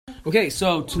Okay,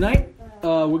 so tonight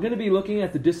we're going to be looking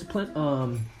at the discipline.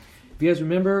 If you guys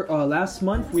remember, last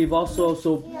month we've also,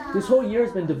 this whole year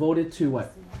has been devoted to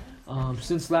what?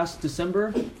 Since last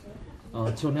December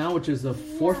till now, which is the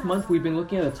 4th month, we've been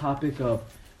looking at the topic of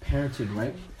parenting,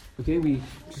 right? Okay, we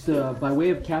just by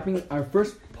way of capping our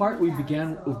first part, we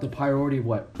began with the priority of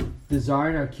what?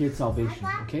 Desiring our kids' salvation,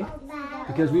 okay?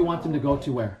 Because we want them to go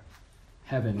to where?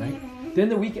 Heaven, right? Then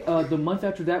the month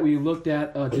after that, we looked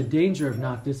at the danger of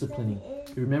not disciplining.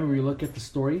 You remember we looked at the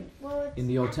story in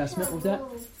the Old Testament with that?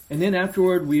 And then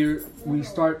afterward, we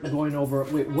start going over,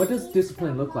 what does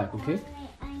discipline look like, okay?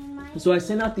 So I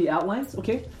sent out the outlines,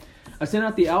 okay? I sent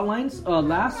out the outlines.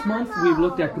 Last month, we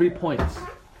looked at 3 points.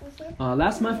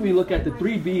 Last month, we looked at the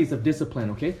 3 B's of discipline,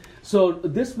 okay? So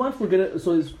this month,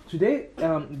 today,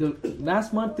 the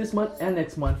last month, this month, and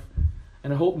next month,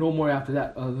 and I hope no more after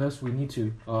that, unless we need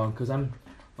to, because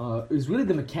it's really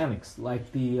the mechanics,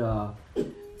 like the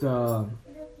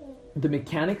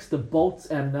mechanics, the bolts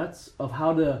and nuts of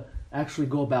how to actually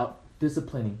go about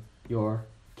disciplining your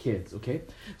kids, okay?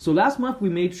 So last month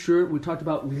we talked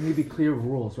about we need to be clear of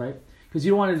rules, right? Because you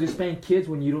don't want to just spank kids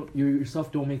when you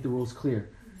yourself don't make the rules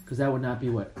clear, because that would not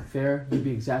be fair. You'd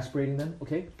be exasperating them,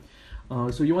 okay?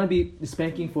 So you want to be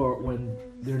spanking for when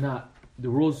the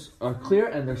rules are clear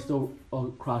and they're still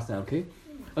crossed out, okay?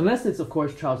 Unless it's, of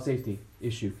course, child safety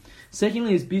issue.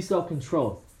 Secondly is be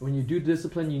self-controlled. When you do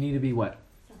discipline, you need to be what?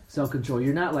 Self-control.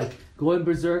 You're not going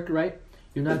berserk, right?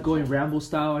 You're not going Rambo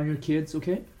style on your kids,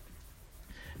 okay?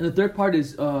 And the third part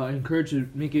is encourage to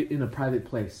make it in a private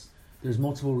place. There's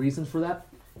multiple reasons for that.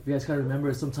 If you guys kind of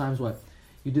remember, sometimes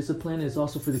you discipline is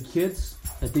also for the kids,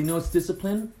 that they know it's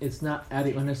discipline. It's not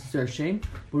adding unnecessary shame.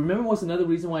 But remember what's another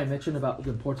reason why I mentioned about the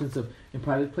importance of in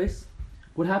private place?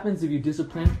 What happens if you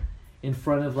discipline in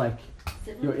front of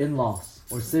your in-laws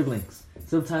or siblings?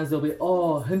 Sometimes they'll be,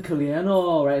很可怜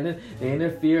哦, right? And then they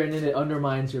interfere and then it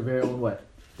undermines your very own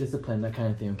discipline, that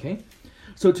kind of thing, okay?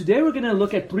 So today we're going to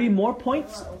look at 3 more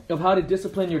points of how to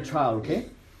discipline your child, okay?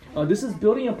 This is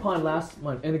building upon last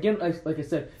month. And again, like I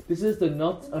said, this is the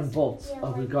nuts and bolts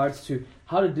of regards to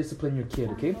how to discipline your kid,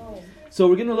 okay? So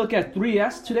we're going to look at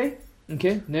 3S today,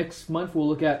 okay? Next month we'll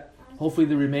look at hopefully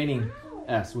the remaining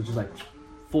S, which is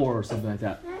 4 or something like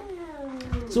that.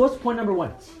 So what's point number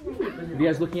 1? If you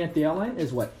guys looking at the outline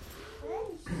is what?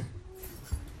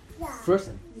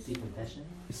 First,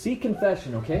 seek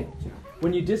confession, okay?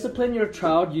 When you discipline your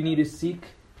child, you need to seek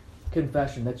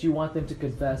confession, that you want them to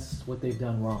confess what they've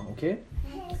done wrong, okay?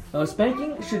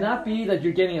 Spanking should not be that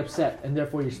you're getting upset and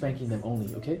therefore you're spanking them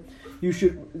only, okay? You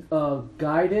should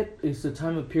guide it. It's the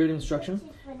time of period of instruction.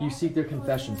 You seek their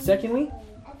confession. Secondly,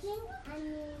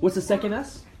 what's the second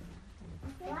S?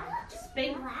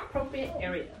 Spank appropriate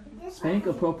area. Spank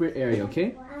appropriate area,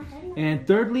 okay? And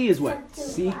thirdly is what?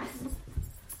 Seek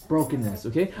brokenness,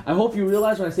 okay? I hope you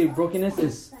realize when I say brokenness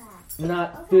is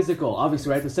not physical,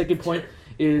 obviously, right? The second point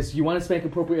is you want to spank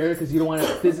appropriate area because you don't want to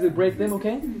physically break them,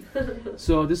 okay?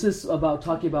 So this is about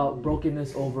talking about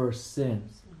brokenness over sin,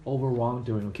 over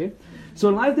wrongdoing, okay? So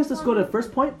in light of this, let's go to the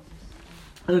first point.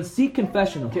 And then seek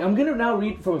confession, okay? I'm going to now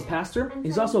read from a pastor.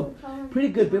 He's also a pretty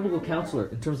good biblical counselor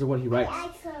in terms of what he writes.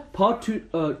 Paul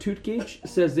Tutgage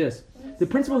says this. The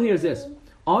principle here is this.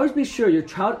 Always be sure your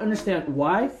child understands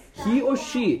why he or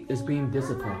she is being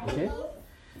disciplined, okay?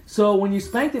 So when you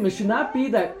spank them, it should not be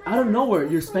that out of nowhere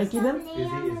you're spanking them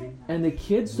and the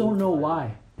kids don't know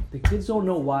why. The kids don't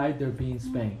know why they're being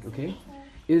spanked, okay?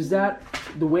 Is that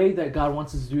the way that God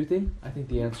wants us to do things? I think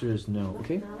the answer is no,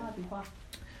 okay?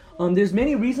 There's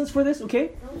many reasons for this,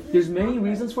 okay? There's many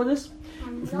reasons for this.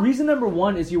 Reason number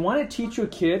 1 is you want to teach your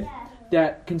kid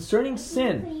that concerning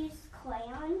sin,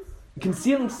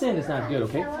 concealing sin is not good,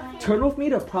 okay? Turn with me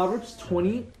to Proverbs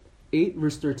 28,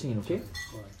 verse 13, okay?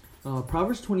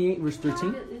 Proverbs 28, verse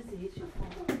 13.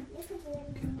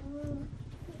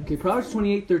 Okay, Proverbs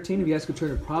 28, 13. If you guys could turn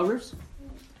to Proverbs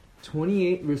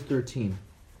 28, verse 13.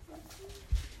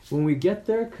 When we get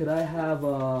there, could I have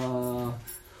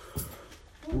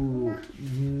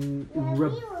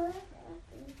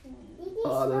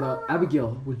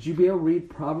Abigail, would you be able to read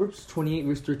Proverbs 28,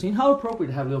 verse 13? How appropriate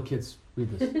to have little kids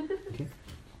read this. Okay.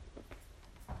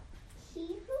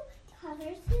 He who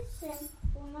covers his sin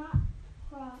will not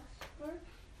prosper,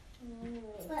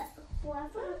 but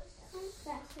whoever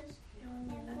confesses and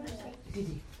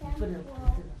forsakes them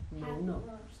will have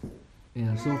mercy.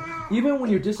 Yeah, so even when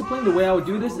you're disciplined, the way I would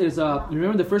do this is,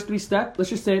 remember the first 3 steps? Let's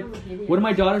just say, one of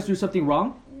my daughters do something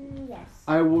wrong. Yes.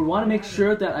 I would want to make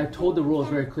sure that I told the rules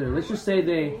very clearly. Let's just say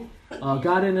they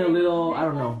got in a little, I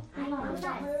don't know,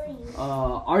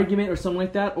 argument or something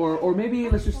like that. Or maybe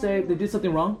let's just say they did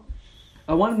something wrong.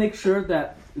 I want to make sure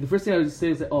that the first thing I would say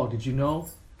is that, oh, did you know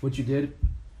what you did?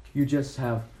 You just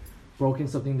have broken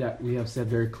something that we have said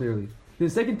very clearly. The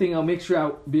second thing, I'll make sure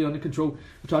I'll be under control.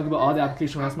 We're talking about all the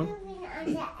application last month.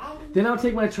 Then I'll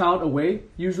take my child away,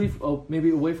 usually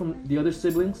maybe away from the other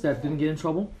siblings that didn't get in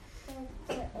trouble.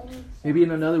 Maybe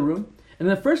in another room. And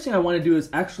the first thing I want to do is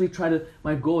actually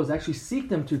my goal is actually seek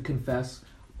them to confess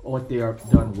what they are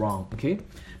done wrong, okay?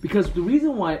 Because the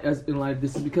reason why, as in light of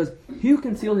this, is because he who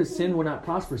conceals his sin will not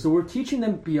prosper. So we're teaching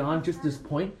them beyond just this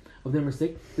point of their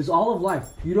mistake. There's all of life.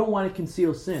 You don't want to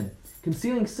conceal sin.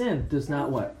 Concealing sin does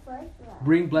not what?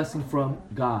 Bring blessing from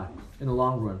God in the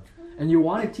long run. And you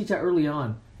want to teach that early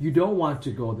on. You don't want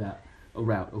to go that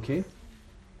route, okay?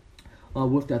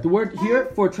 With that. The word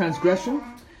here for transgression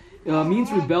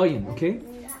means rebellion, okay?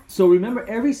 So remember,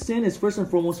 every sin is first and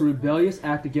foremost a rebellious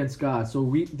act against God.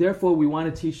 So therefore we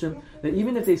want to teach them that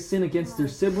even if they sin against their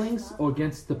siblings or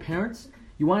against the parents,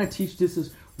 you want to teach this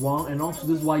is wrong, and also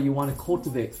this is why you want to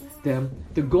cultivate them.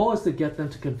 The goal is to get them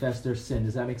to confess their sin.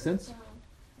 Does that make sense?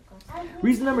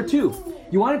 Reason number 2,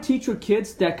 you want to teach your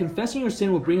kids that confessing your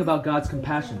sin will bring about God's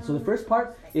compassion. So the first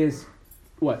part is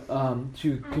what?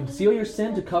 To conceal your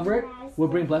sin, to cover it, will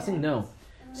bring blessing? No.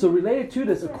 So related to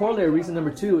this, a corollary reason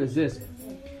number 2 is this.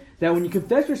 That when you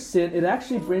confess your sin, it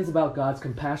actually brings about God's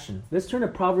compassion. Let's turn to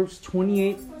Proverbs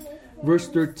 28, verse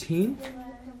 13.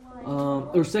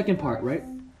 Or second part, right?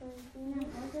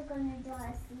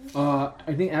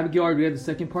 I think Abigail already read the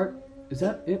second part. Is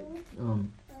that it?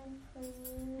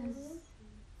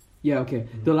 Yeah, okay.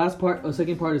 The last part,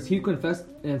 second part is he who confesses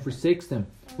and forsakes them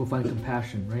will find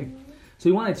compassion, right? So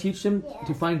you want to teach them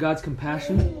to find God's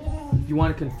compassion. You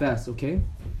want to confess, okay?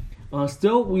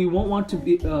 Still, we won't want to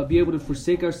be able to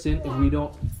forsake our sin if we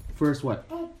don't first what?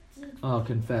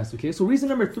 Confess, okay? So reason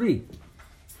number 3.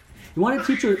 You want to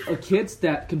teach your kids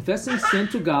that confessing sin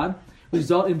to God will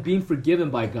result in being forgiven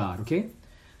by God, okay?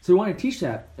 So we want to teach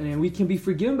that. And we can be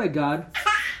forgiven by God,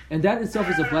 and that itself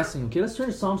is a blessing, okay? Let's turn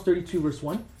to Psalms 32, verse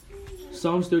 1.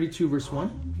 Psalms 32, verse 1.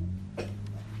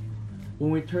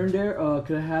 When we turn there,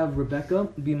 could I have Rebecca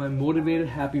be my motivated,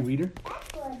 happy reader?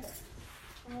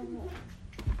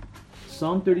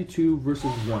 Psalm 32, verses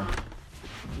 1.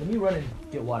 Let me run and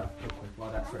get water real quick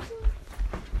while that's first.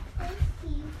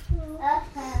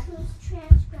 Whose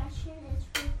transgression is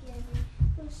forgiven,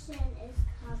 whose sin is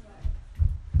covered.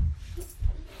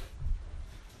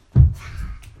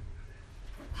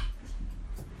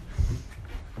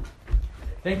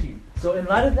 Thank you. So in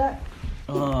light of that,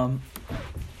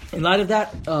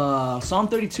 Psalm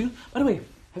 32. By the way,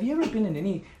 have you ever been in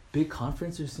any big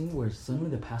conference or scene where suddenly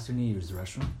the pastor needs the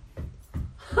restroom?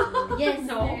 Yes,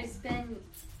 there's been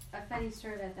a funny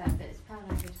story about that, but it's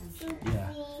probably not your time to share.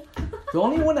 Yeah. The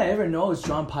only one I ever know is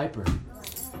John Piper.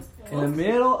 In the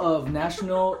middle of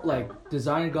National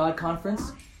Design God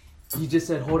Conference, he just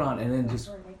said, hold on, and then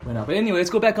just went out. But anyway, let's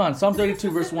go back on. Psalm 32,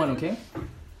 verse 1, okay?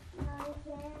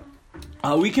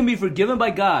 We can be forgiven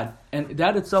by God, and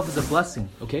that itself is a blessing,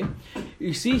 okay?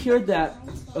 You see here that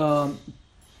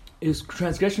his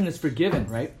transgression is forgiven,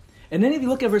 right? And then if you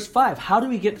look at verse 5, how do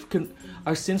we get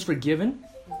our sins forgiven?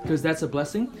 Because that's a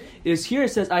blessing. Is here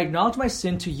it says, I acknowledge my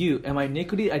sin to you, and my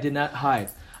iniquity I did not hide.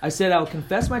 I said, I will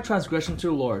confess my transgression to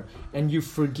the Lord, and you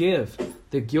forgive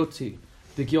the guilt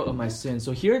of my sin.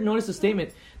 So here, notice the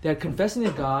statement that confessing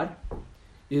to God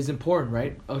is important,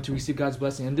 right? To receive God's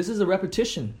blessing. And this is a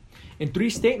repetition. In 3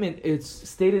 statements, it's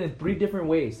stated in 3 different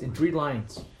ways, in 3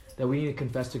 lines, that we need to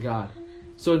confess to God.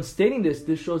 So in stating this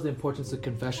shows the importance of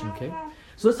confession, okay?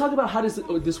 So let's talk about how does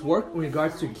this work in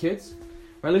regards to kids.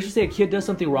 Right? Let's just say a kid does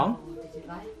something wrong.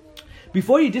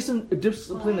 Before you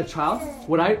discipline a child,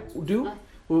 what I do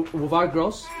with our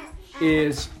girls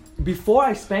is before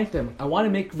I spank them, I want to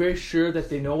make very sure that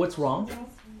they know what's wrong.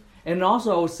 And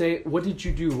also I will say, what did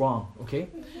you do wrong? Okay?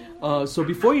 So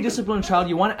before you discipline a child,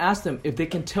 you want to ask them if they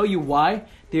can tell you why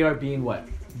they are being what?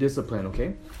 Disciplined,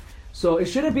 okay? So it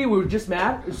shouldn't be we're just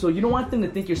mad. So you don't want them to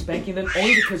think you're spanking them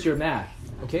only because you're mad,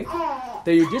 okay?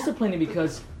 That you're disciplining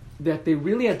because that they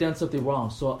really have done something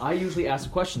wrong. So I usually ask a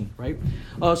question, right?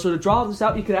 So to draw this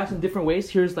out, you could ask in different ways.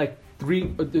 Here's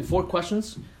 4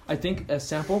 questions, I think, as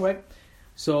sample, right?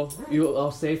 So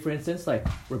I'll say, for instance,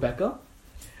 Rebecca,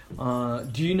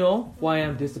 do you know why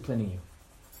I'm disciplining you?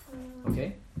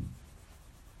 Okay?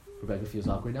 Rebecca feels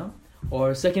awkward now.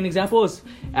 Or second example is,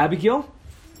 Abigail,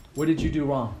 what did you do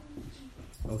wrong?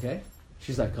 Okay?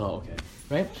 She's like, oh, okay.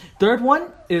 Right? Third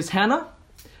one is Hannah.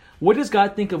 What does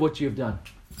God think of what you have done?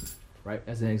 Right?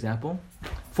 As an example.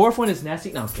 Fourth one is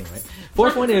Nancy. No, I'm kidding, right?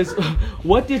 Fourth one is,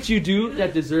 what did you do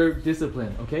that deserved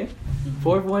discipline? Okay?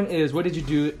 Fourth one is, what did you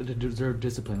do that deserved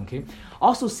discipline? Okay?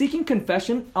 Also, seeking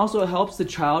confession also helps the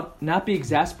child not be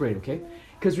exasperated, okay?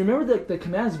 Because remember that the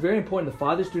command is very important. The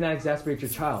fathers do not exasperate your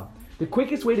child. The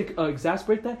quickest way to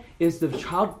exasperate that is the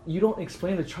child, you don't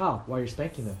explain to the child why you're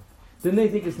spanking them. Then they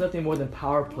think it's nothing more than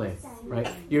power play, right?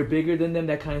 You're bigger than them,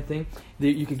 that kind of thing.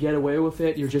 You could get away with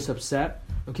it. You're just upset,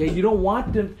 okay? You don't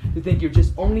want them to think you're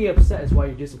just only upset is why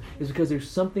you're just, it's because there's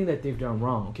something that they've done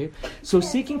wrong, okay? So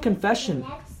seeking confession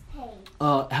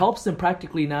helps them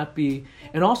practically not be,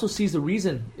 and also sees the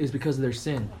reason is because of their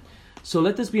sin. So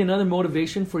let this be another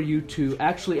motivation for you to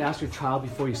actually ask your child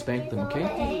before you spank them,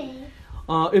 okay?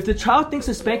 If the child thinks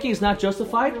the spanking is not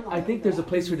justified, I think there's a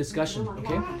place for discussion,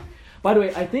 okay? By the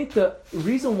way, I think the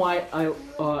reason why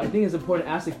I think it's important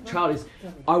to ask the child is,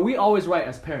 are we always right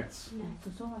as parents?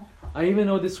 I even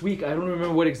know this week, I don't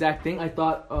remember what exact thing, I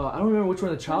thought, I don't remember which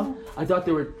one of the child, I thought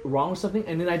they were wrong with something,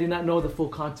 and then I did not know the full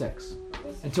context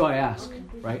until I asked,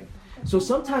 right? So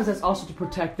sometimes that's also to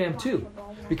protect them too.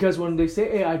 Because when they say,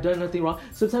 hey, I've done nothing wrong,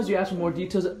 sometimes you ask for more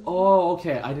details. Oh,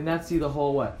 okay, I did not see the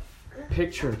whole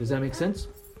picture. Does that make sense?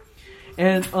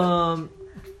 And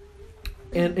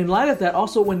in light of that,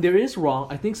 also when there is wrong,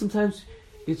 I think sometimes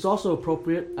it's also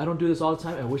appropriate. I don't do this all the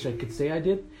time. I wish I could say I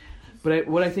did. But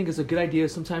what I think is a good idea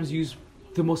is sometimes use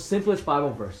the most simplest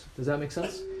Bible verse. Does that make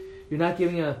sense? You're not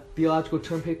giving a theological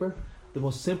term paper. The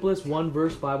most simplest one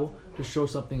verse Bible to show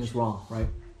something is wrong, right?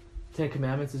 10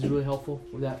 Commandments is really helpful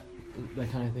with that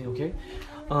kind of thing, okay?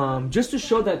 Just to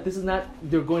show that this is not,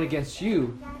 they're going against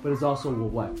you, but it's also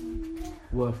with what?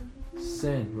 With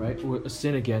sin, right? With a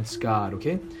sin against God,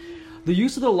 okay? The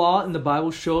use of the law in the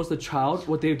Bible shows the child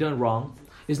what they've done wrong.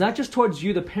 It's not just towards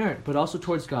you, the parent, but also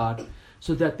towards God,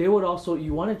 so that they would also,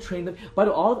 you want to train them.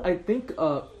 But I think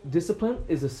discipline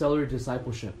is a celery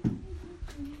discipleship.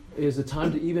 It is a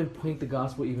time to even paint the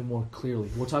gospel even more clearly.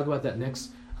 We'll talk about that next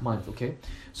month, okay?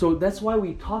 So that's why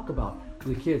we talk about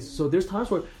the kids. So there's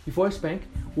times where, before I spank,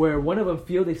 where one of them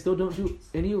feel they still don't do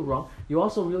any wrong, you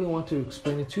also really want to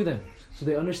explain it to them so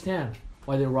they understand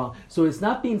why they're wrong. So it's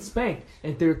not being spanked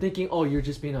and they're thinking, oh, you're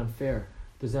just being unfair.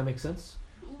 Does that make sense?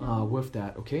 With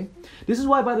that, okay? This is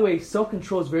why, by the way,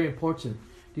 self-control is very important.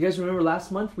 Do you guys remember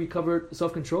last month we covered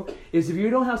self-control? Is if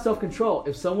you don't have self-control,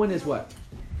 if someone is what?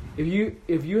 If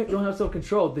you don't have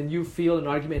self-control, then you feel an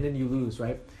argument and then you lose,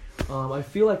 right? I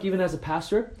feel like even as a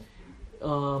pastor,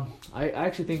 I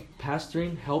actually think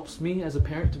pastoring helps me as a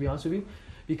parent, to be honest with you,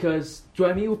 because do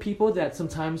I meet with people that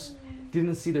sometimes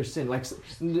didn't see their sin? Like,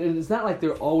 it's not like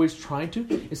they're always trying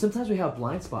to. It's sometimes we have a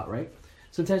blind spot, right?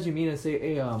 Sometimes you meet and say,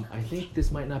 hey, I think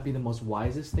this might not be the most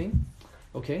wisest thing,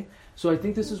 okay? So I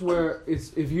think this is where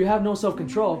if you have no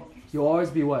self-control, you'll always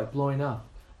be what? Blowing up.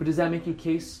 But does that make your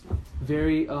case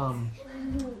very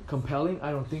compelling?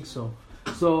 I don't think so.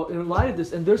 So in light of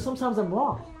this, and there's sometimes I'm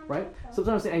wrong, right?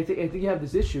 Sometimes I think you have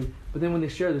this issue, but then when they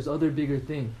share, there's other bigger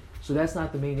thing. So that's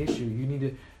not the main issue. You need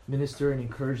to minister and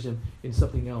encourage them in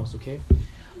something else, okay?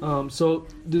 So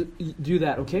do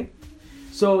that, okay?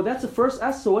 So that's the first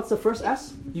S. So what's the first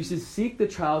S? You should seek the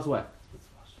child's what?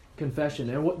 Confession.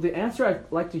 And what the answer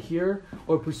I'd like to hear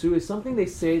or pursue is something they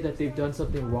say that they've done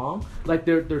something wrong, like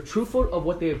they're truthful of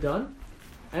what they have done,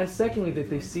 and secondly that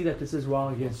they see that this is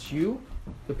wrong against you,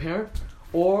 the parent,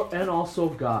 and also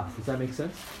God. Does that make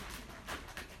sense?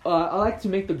 I like to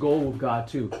make the goal with God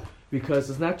too, because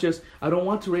it's not just, I don't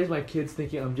want to raise my kids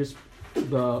thinking I'm just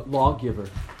the lawgiver.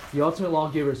 The ultimate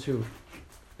lawgiver is who?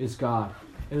 Is God.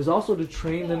 And it's also to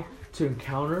train them to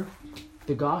encounter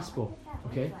the gospel.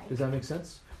 Okay? Does that make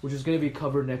sense? Which is going to be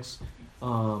covered next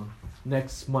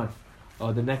month,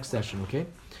 the next session. Okay?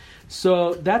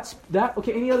 So that's that.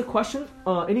 Okay, any other question?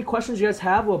 Any questions you guys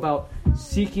have about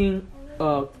seeking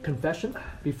confession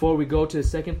before we go to the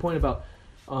second point about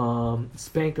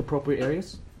spank appropriate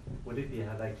areas? What if you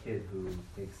have that kid who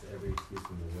takes every excuse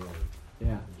in the world? Yeah.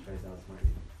 And tries to outsmart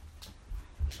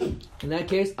you? In that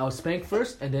case, I'll spank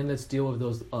first, and then let's deal with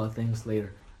those things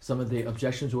later. Some of the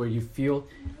objections where you feel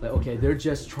like, okay, they're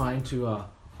just trying to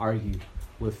argue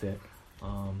with it.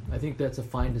 I think that's a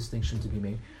fine distinction to be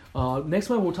made. Next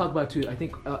one we'll talk about too. I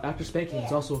think after spanking,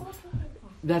 it's also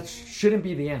that shouldn't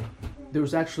be the end.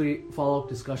 There's actually follow-up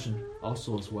discussion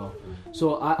also as well.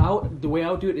 So the way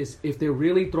I would do it is if they're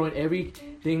really throwing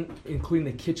everything, including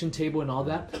the kitchen table and all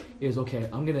that, is okay,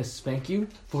 I'm going to spank you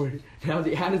for now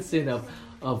the added sin of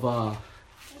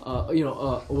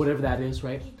whatever that is,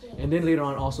 right? And then later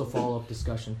on also follow-up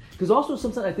discussion. Because also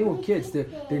sometimes I think with kids, they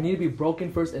need to be broken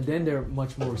first and then they're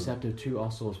much more receptive too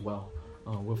also as well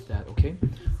with that, okay?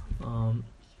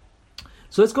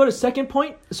 So let's go to second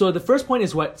point. So the first point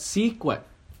is what? Seek what?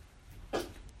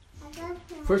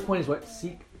 First point is what?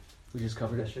 Seek. We just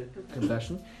covered it.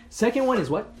 Confession. Second one is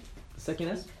what? The second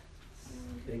S?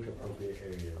 Think appropriate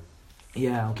areas.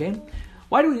 Yeah, okay.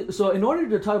 So in order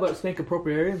to talk about spank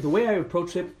appropriate area, the way I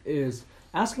approach it is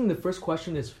asking the first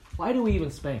question is, why do we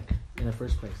even spank in the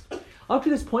first place? Up to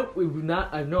this point,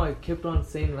 I know I kept on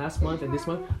saying last month and this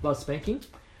month about spanking,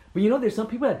 but there's some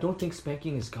people that don't think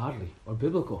spanking is godly or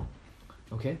biblical.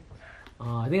 Okay?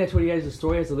 I think I told you guys the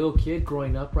story as a little kid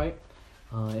growing up, right?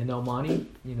 In El Monte,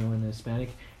 in the Hispanic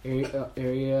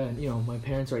area, and my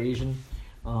parents are Asian.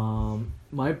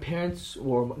 My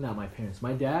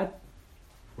dad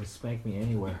would spank me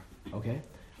anywhere. Okay,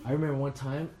 I remember one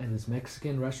time at this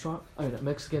Mexican restaurant,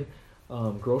 Mexican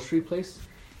grocery place.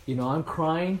 I'm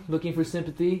crying, looking for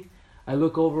sympathy. I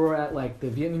look over at the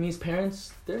Vietnamese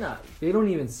parents. They don't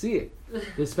even see it. The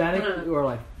Hispanic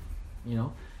or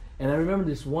and I remember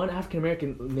this one African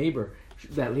American neighbor.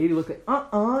 That lady looked like,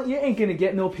 you ain't gonna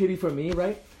get no pity from me,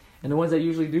 right? And the ones I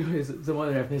usually do is some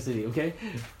other ethnicity, okay?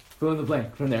 Fill in the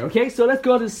blank from there, okay? So let's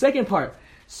go to the second part.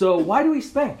 So why do we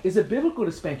spank? Is it biblical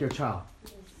to spank your child?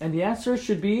 And the answer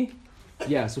should be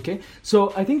yes, okay?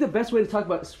 So I think the best way to talk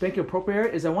about spanking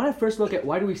appropriate is I want to first look at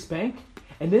why do we spank,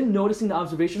 and then noticing the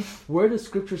observation, how does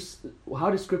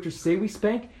Scripture say we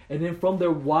spank, and then from there,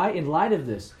 why in light of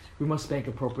this, we must spank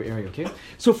appropriate area, okay?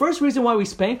 So first reason why we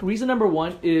spank, reason number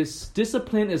 1 is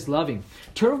discipline is loving.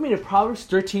 Turn with me to Proverbs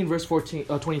 13, verse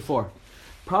 24.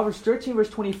 Proverbs 13, verse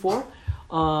 24.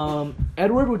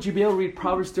 Edward, would you be able to read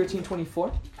Proverbs 13,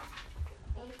 24?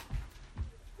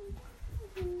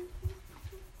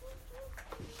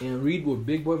 And read with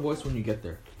big boy voice when you get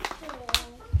there.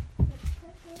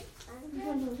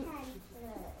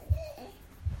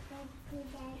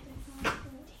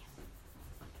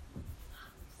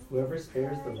 Whoever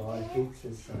spares the rod hates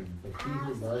his son, but he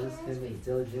who loves him is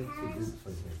diligent to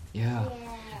discipline him. Yeah.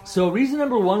 So reason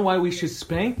number 1 why we should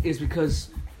spank is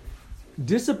because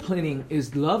disciplining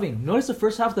is loving. Notice the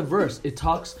first half of the verse. It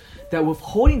talks that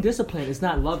withholding discipline is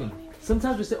not loving.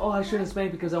 Sometimes we say, I shouldn't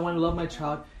spank because I want to love my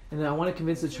child and I want to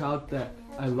convince the child that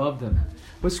I love them.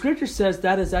 But Scripture says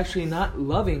that is actually not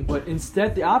loving, but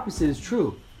instead the opposite is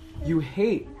true. You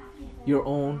hate your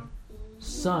own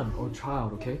son or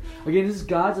child, okay? Again, this is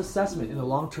God's assessment in the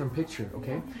long-term picture,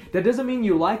 okay? That doesn't mean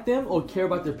you like them or care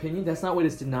about their opinion. That's not what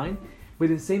it's denying. But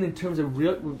it's saying in terms of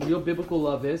real biblical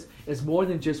love is more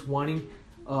than just wanting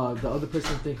the other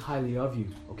person to think highly of you,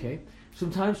 okay?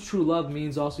 Sometimes true love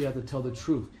means also you have to tell the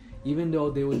truth, even though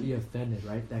they would be offended,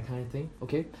 right? That kind of thing,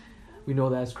 okay? We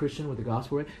know that as Christian with the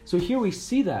gospel, right? So here we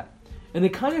see that. And the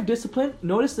kind of discipline,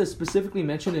 notice that specifically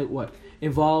mentioned it what?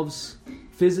 Involves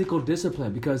physical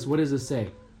discipline, because what does it say?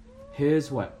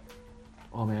 His what?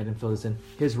 Oh man, I didn't fill this in.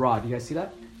 His rod. You guys see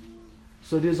that?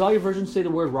 So does all your versions say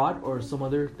the word rod or some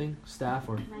other thing? Staff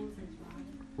or?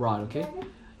 Rod, okay?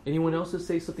 Anyone else that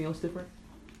say something else different?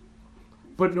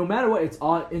 But no matter what, it's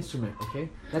all instrument, okay?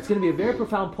 That's going to be a very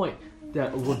profound point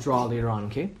that we'll draw later on,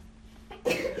 okay?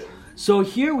 So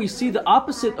here we see the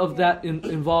opposite of that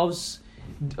involves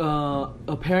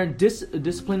a parent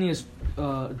disciplining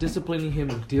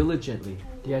him diligently.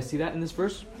 Do you guys see that in this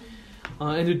verse?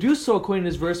 And to do so according to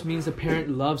this verse means the parent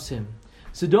loves him.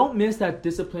 So don't miss that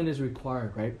discipline is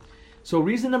required, right? So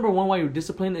reason number 1 why you're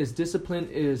discipline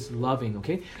is loving,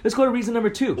 okay? Let's go to reason number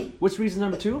 2. What's reason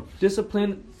number 2?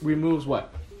 Discipline removes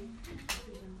what?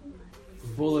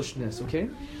 Foolishness, okay?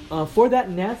 For that,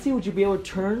 Nancy, would you be able to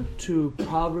turn to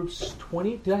Proverbs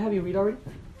 20? Did I have you read already?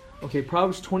 Okay,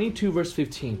 Proverbs 22, verse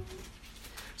 15.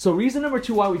 So reason number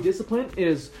 2 why we discipline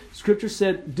is Scripture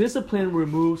said discipline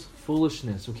removes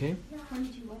foolishness, okay?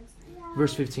 22 what?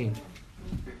 Verse 15.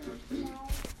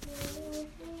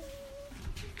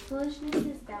 Foolishness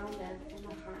is bound up in the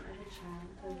heart of a child,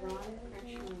 a rod of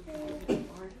correction will be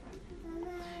far from him.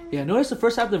 Yeah, notice the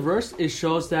first half of the verse, it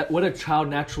shows that what a child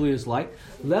naturally is like.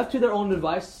 Left to their own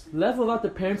device, left without the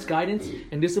parents' guidance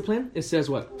and discipline, it says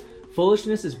what?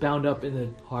 Foolishness is bound up in the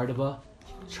heart of a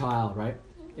child, right?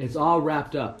 It's all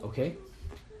wrapped up, okay?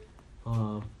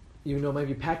 Even though it might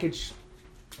be packaged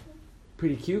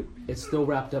pretty cute, it's still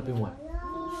wrapped up in what?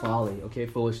 Folly, okay?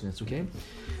 Foolishness, okay?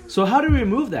 So how do we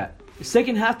remove that? The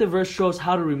second half of the verse shows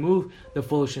how to remove the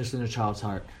foolishness in a child's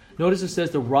heart. Notice it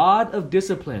says the rod of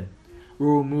discipline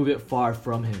will remove it far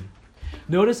from him.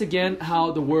 Notice again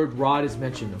how the word rod is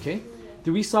mentioned, okay?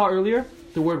 Did we saw earlier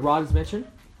the word rod is mentioned?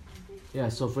 Yeah,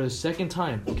 so for the second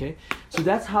time, okay? So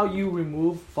that's how you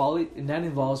remove folly, and that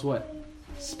involves what?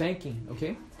 Spanking,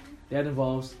 okay? That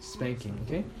involves spanking,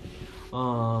 okay?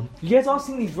 You guys all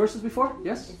seen these verses before?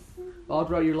 Yes? All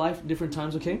throughout your life, different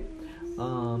times, okay?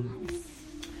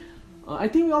 I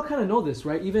think we all kind of know this,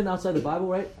 right? Even outside the Bible,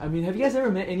 right? I mean, have you guys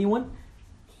ever met anyone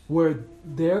where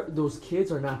those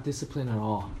kids are not disciplined at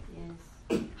all?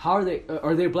 Yes. How are they?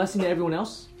 Are they a blessing to everyone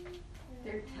else?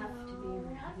 They're tough to be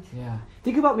around. Yeah.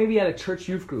 Think about maybe at a church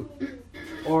youth group,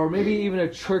 or maybe even a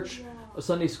church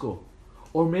Sunday school,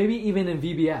 or maybe even in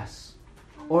VBS,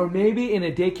 or maybe in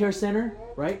a daycare center,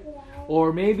 right?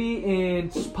 Or maybe in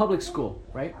public school,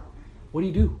 right? What do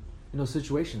you do in those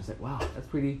situations? Like, wow, that's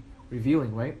pretty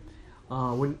revealing, right?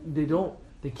 When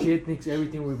the kid thinks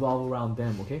everything revolves around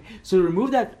them, okay? So to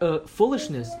remove that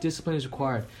foolishness, discipline is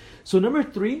required. So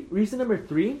reason number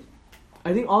three,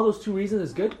 I think all those two reasons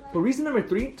is good. But reason number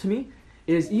three, to me,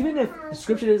 is even if the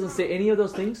scripture doesn't say any of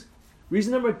those things,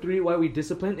 reason number three why we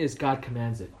discipline is God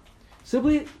commands it.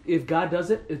 Simply, if God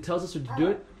does it, it tells us to do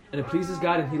it, and it pleases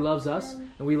God and He loves us,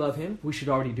 and we love Him, we should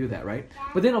already do that, right?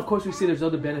 But then, of course, we see there's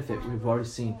other benefit we've already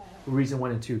seen. Reason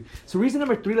 1 and 2. So reason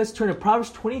number 3, let's turn to Proverbs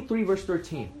 23, verse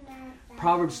 13.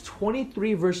 Proverbs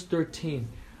 23, verse 13.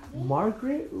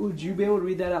 Margaret, would you be able to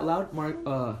read that out loud?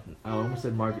 I almost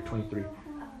said Margaret 23.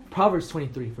 Proverbs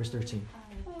 23, verse 13.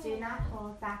 Do not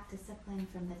hold back discipline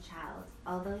from the child.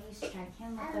 Although you strike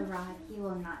him with a rod, he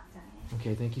will not die.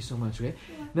 Okay, thank you so much. Okay,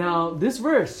 now this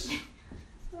verse.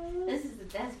 This is the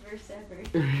best verse ever.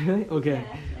 Really? Okay.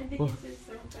 Yeah, I think it's just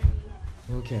so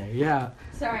funny. Okay, yeah.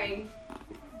 Sorry.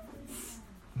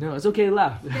 No, it's okay to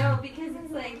laugh. No, because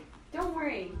it's like, don't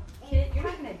worry, kid, you're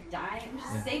not gonna die. I'm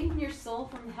just saving your soul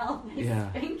from hell by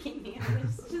spanking you.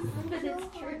 But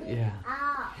it's true. Yeah.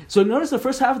 So notice the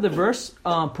first half of the verse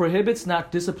prohibits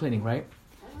not disciplining, right?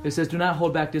 It says, do not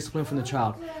hold back discipline from the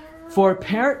child. For a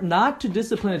parent not to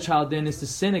discipline a child then is to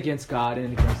sin against God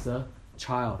and against the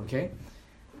child, okay?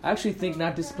 I actually think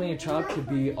not disciplining a child could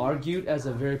be argued as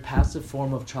a very passive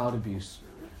form of child abuse,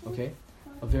 okay?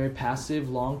 A very passive,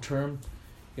 long-term,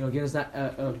 again, it's not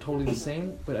totally the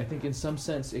same, but I think in some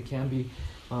sense it can be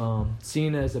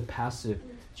seen as a passive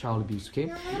child abuse,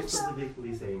 okay? It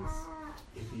specifically says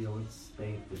if you don't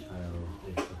spank the child,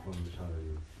 it's a form of child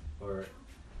abuse. Or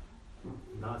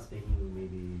not spanking,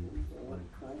 maybe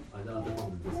like another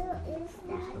form of discipline,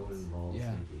 which don't involve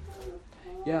spanking.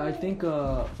 Yeah, I think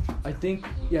the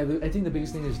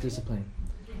biggest thing is discipline.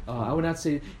 I would not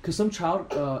say, because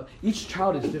each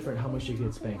child is different how much they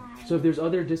get spanked. So if there's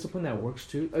other discipline that works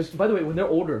too. By the way, when they're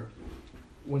older,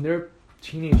 when they're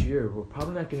teenage year, we're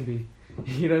probably not going to be,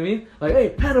 you know what I mean? Like, hey,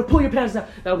 Panda, pull your pants down.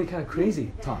 That would be kind of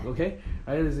crazy talk, okay?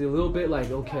 Right? It's a little bit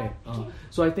like, okay.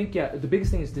 So I think, the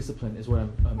biggest thing is discipline is what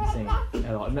I'm saying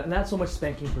at all. Not so much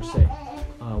spanking per se.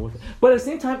 But at the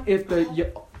same time,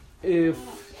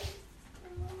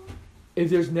 if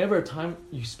there's never a time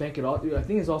you spank at all, I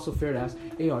think it's also fair to ask,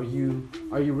 hey, are you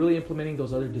really implementing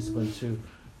those other disciplines too?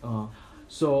 And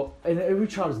every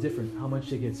child is different, how much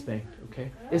they get spanked, okay?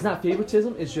 It's not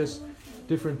favoritism, it's just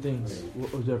different things,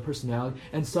 or their personality,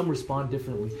 and some respond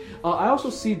differently. I also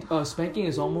see spanking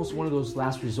as almost one of those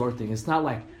last resort things. It's not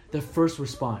like the first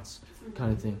response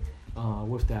kind of thing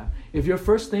with that. If your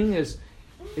first thing is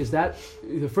that,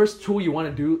 the first tool you want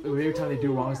to do every time they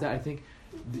do wrong is that, I think,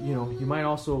 you might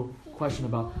also question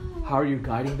about how are you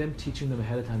guiding them, teaching them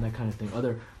ahead of time, that kind of thing.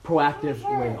 Other proactive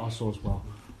way also as well.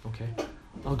 Okay.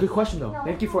 Good question though.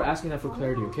 Thank you for asking that for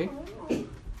clarity. Okay.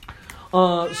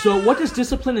 So what does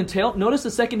discipline entail? Notice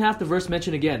the second half of the verse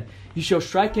mentioned again. You shall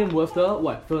strike him with the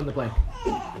what? Fill in the blank.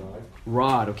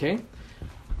 Rod. Okay.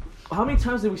 How many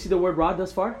times did we see the word rod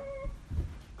thus far?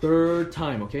 3rd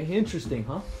time. Okay. Interesting,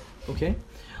 huh? Okay.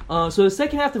 So the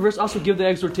second half of the verse also gives the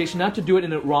exhortation not to do it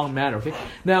in a wrong manner. Okay.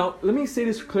 Now let me say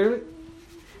this clearly.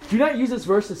 Do not use this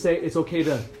verse to say it's okay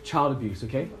to child abuse.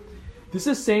 Okay. This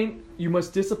is saying you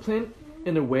must discipline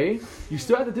in a way. You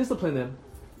still have to discipline them,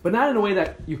 but not in a way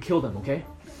that you kill them. Okay.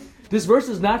 This verse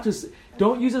is not just.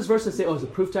 Don't use this verse to say, it's a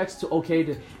proof text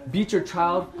to beat your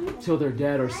child till they're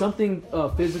dead or something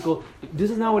physical.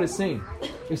 This is not what it's saying.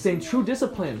 It's saying true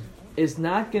discipline is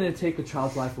not going to take a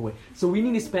child's life away. So we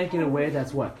need to spank in a way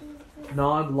that's what?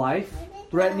 Non-life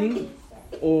threatening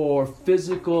or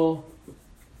physical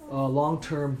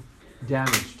long-term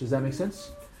damage. Does that make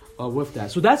sense? With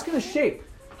that. So that's going to shape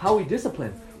how we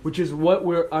discipline, which is what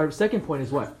our second point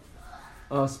is what?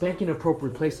 Spanking in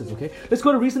appropriate places, okay? Let's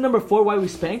go to reason number 4 why we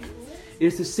spank. It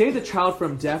is to save the child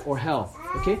from death or hell,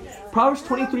 okay? Proverbs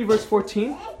 23 verse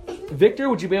 14. Victor,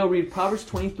 would you be able to read Proverbs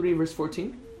 23 verse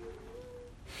 14?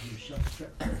 You shall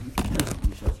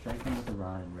strike him with a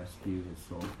rod and rescue his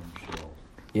soul from Sheol.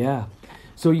 Yeah.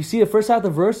 So you see the first half of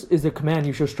the verse is the command.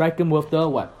 You shall strike him with the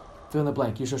what? Fill in the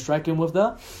blank. You shall strike him with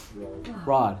the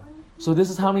rod. So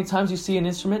this is how many times you see an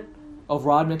instrument of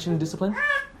rod mentioned in discipline?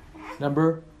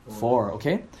 Number 4,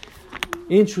 okay?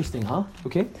 Interesting, huh?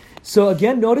 Okay. So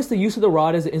again, notice the use of the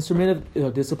rod as an instrument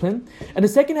of discipline. And the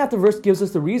second half of the verse gives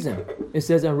us the reason. It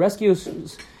says, and rescue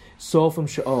his soul from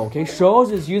Sheol, okay?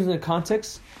 Sheol is used in the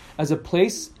context as a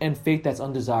place and fate that's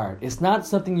undesired. It's not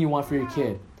something you want for your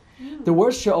kid. The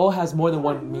word she'ol has more than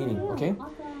one meaning, okay?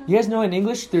 You guys know in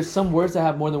English, there's some words that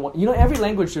have more than one. You know, every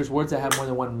language, there's words that have more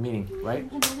than one meaning, right?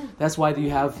 That's why you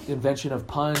have invention of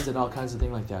puns and all kinds of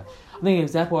things like that. I think an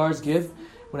example I always give,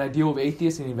 when I deal with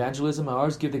atheists and evangelism, I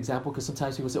always give the example because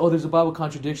sometimes people say, oh, there's a Bible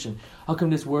contradiction. How come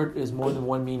this word is more than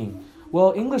one meaning?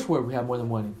 Well, English word we have more than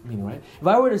one meaning, right? If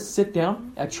I were to sit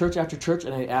down at church after church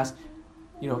and I ask,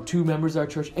 two members of our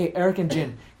church, hey, Eric and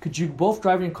Jin, could you both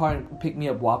drive in your car and pick me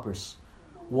up Whoppers?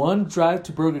 One drive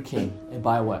to Burger King and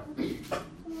buy what?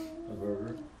 A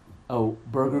burger. Oh,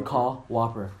 burger call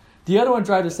Whopper. The other one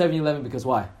drive to 7-Eleven because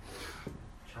why?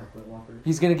 Chocolate Whopper.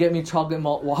 He's going to get me chocolate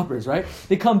malt Whoppers, right?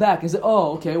 They come back and say,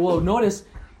 oh, okay, well, notice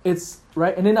it's,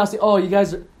 right? And then I'll say, oh, you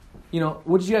guys,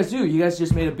 what did you guys do? You guys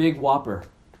just made a big Whopper,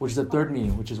 which is the third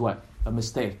meaning, which is what? A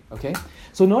mistake, okay?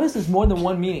 So notice there's more than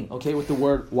one meaning, okay, with the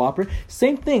word Whopper.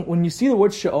 Same thing, when you see the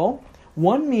word she'ol,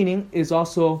 one meaning is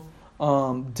also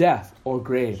death or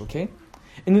grave, okay?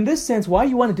 And in this sense, why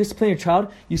you want to discipline your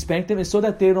child, you spank them, is so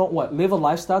that they don't live a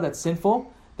lifestyle that's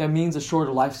sinful, that means a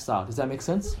shorter lifestyle. Does that make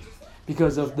sense?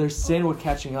 Because of their sin, we're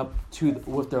catching up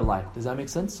with their life. Does that make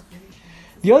sense?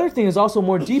 The other thing is also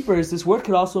more deeper, is this word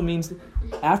could also mean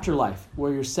afterlife,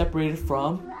 where you're separated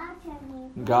from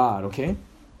God, okay?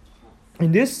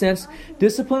 In this sense,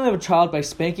 discipline of a child by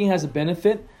spanking has a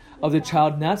benefit of the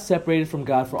child not separated from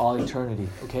God for all eternity,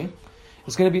 okay?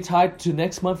 It's going to be tied to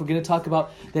next month. We're going to talk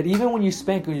about that even when you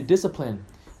spank, when you discipline,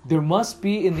 there must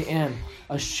be in the end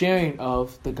a sharing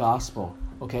of the gospel,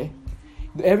 okay?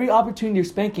 Every opportunity you're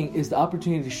spanking is the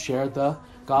opportunity to share the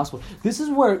gospel. This is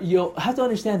where you'll have to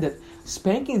understand that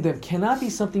spanking them cannot be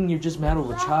something you're just mad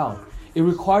over a child. It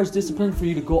requires discipline for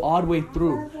you to go all the way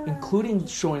through, including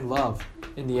showing love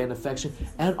in the end, affection,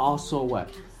 and also what?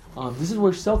 This is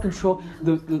where self-control,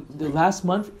 the last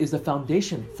month is the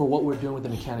foundation for what we're doing with the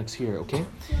mechanics here, okay?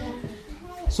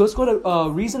 So let's go to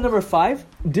reason number 5.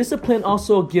 Discipline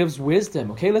also gives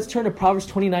wisdom, okay? Let's turn to Proverbs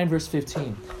 29, verse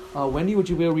 15. Wendy, would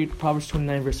you be able to read Proverbs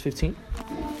 29, verse 15?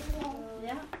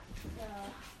 Yeah.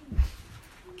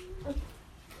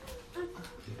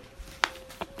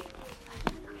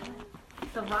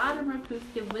 The rod and reproof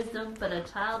give wisdom, but a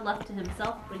child left to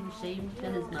himself brings shame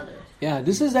to his mother. Yeah,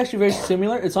 this is actually very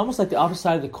similar. It's almost like the opposite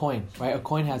side of the coin, right? A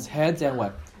coin has heads and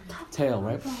what? Tail,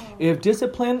 right? If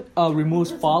discipline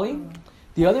removes folly,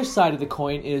 the other side of the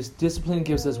coin is discipline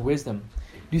gives us wisdom.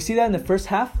 Do you see that in the first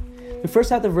half? The first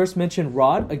half of the verse mentioned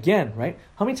rod again, right?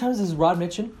 How many times is rod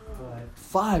mentioned?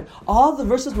 5. All the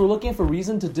verses we're looking for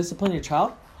reason to discipline your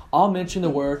child all mention the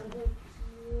word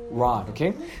rod,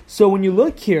 okay? So when you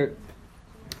look here,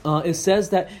 it says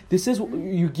that this is,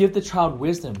 you give the child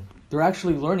wisdom. They're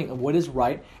actually learning of what is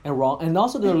right and wrong. And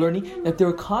also they're learning that there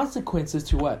are consequences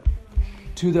to what?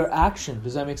 To their action.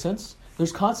 Does that make sense?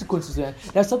 There's consequences to that.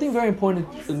 That's something very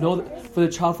important to know for the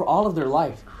child for all of their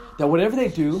life. That whatever they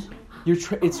do,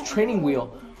 it's training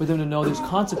wheel for them to know there's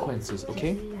consequences,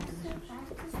 okay?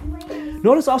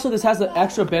 Notice also this has the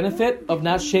extra benefit of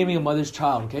not shaming a mother's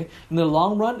child, okay? In the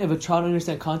long run, if a child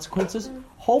understands consequences,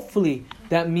 hopefully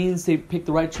that means they pick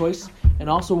the right choice and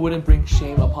also wouldn't bring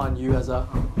shame upon you as a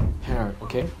parent,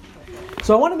 okay?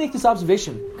 So I want to make this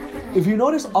observation. If you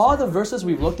notice all the verses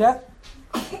we've looked at,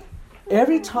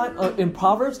 every time in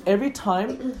Proverbs, every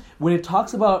time when it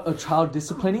talks about a child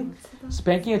disciplining,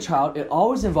 spanking a child, it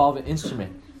always involves an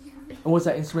instrument. And what's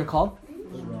that instrument called?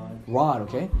 Rod,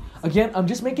 okay? Again, I'm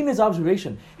just making this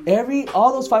observation.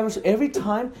 All those 5 verses, every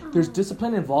time there's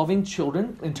discipline involving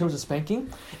children in terms of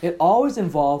spanking, it always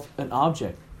involves an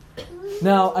object.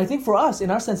 Now, I think for us,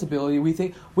 in our sensibility, we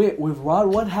think, wait, with rod,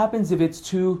 what happens if it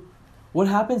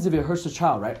hurts the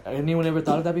child, right? Anyone ever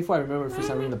thought of that before? I remember first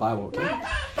time reading the Bible, okay?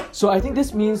 So I think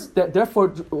this means that, therefore,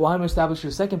 why I'm establishing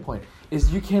the second point,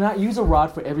 is you cannot use a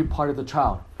rod for every part of the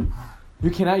child. You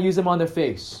cannot use them on their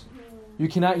face. You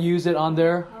cannot use it on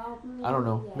their,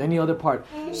 many other parts.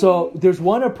 So there's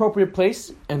one appropriate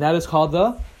place, and that is called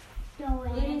the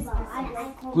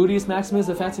gluteus maximus,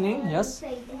 a fancy name, yes?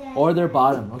 Or their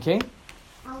bottom, okay?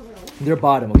 Their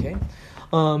bottom, okay?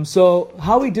 So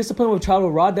how we discipline with a child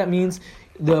with a rod, that means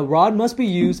the rod must be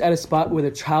used at a spot where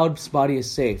the child's body is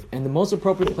safe. And the most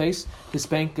appropriate place to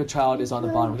spank a child is on the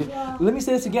bottom. Okay? Let me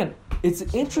say this again. It's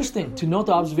interesting to note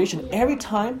the observation. Every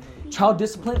time child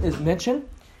discipline is mentioned,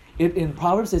 in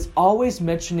Proverbs, it's always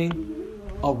mentioning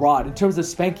a rod in terms of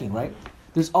spanking, right?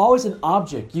 There's always an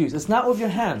object used. It's not with your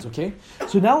hands, okay?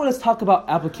 So now let's talk about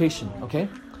application, okay?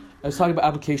 Let's talk about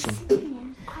application.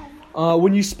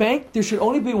 When you spank, there should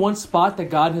only be one spot that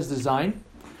God has designed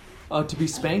to be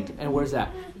spanked, and where's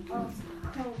that?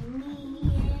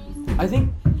 I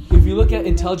think if you look at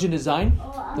intelligent design,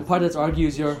 the part that's argued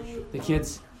is the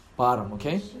kid's bottom,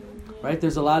 okay? right?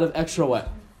 There's a lot of extra what?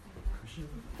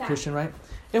 Christian, right?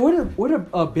 And where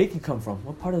did bacon come from?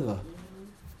 What part of the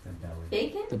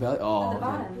Bacon? the belly? Oh, At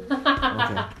the bottom.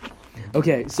 okay.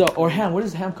 Okay, so or ham. Where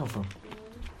does ham come from?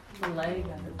 The leg.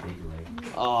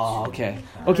 Oh, okay.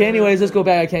 Okay, anyways, let's go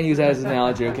back. I can't use that as an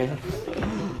analogy, okay?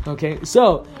 Okay,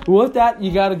 so with that,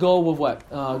 you got to go with what?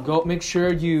 Go make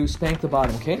sure you spank the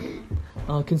bottom, okay?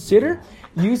 Consider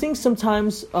using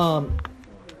sometimes. I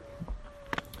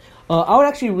would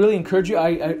actually really encourage you.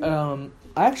 I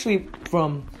actually,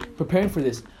 from preparing for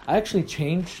this, I actually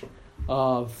changed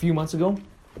a few months ago,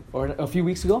 or a few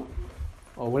weeks ago,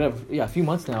 or whatever. Yeah, a few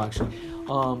months now, actually.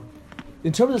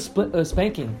 In terms of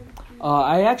spanking,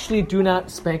 I actually do not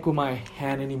spank with my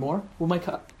hand anymore with my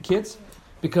kids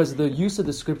because of the use of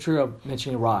the scripture of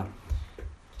mentioning a rod.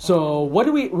 So what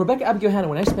do we, Rebecca, Abigail, Hannah,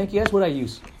 when I spank you guys, what do I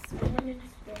use?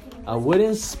 A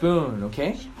wooden spoon,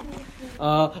 okay?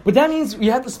 But that means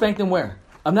you have to spank them where?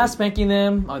 I'm not spanking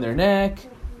them on their neck,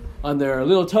 on their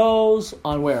little toes,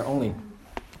 on where only?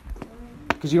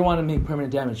 Because you don't want to make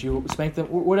permanent damage. You spank them.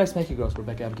 Where did I spank you girls,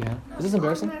 Rebecca, Abigail, Hannah? Is this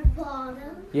embarrassing? On my bottom.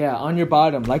 Yeah, on your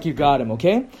bottom, like you got them,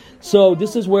 okay? So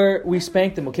this is where we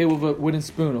spank them, okay, with a wooden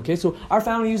spoon, okay? So our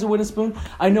family uses a wooden spoon.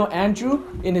 I know Andrew,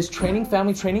 in his training,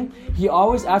 family training, he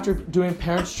always, after doing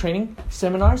parents training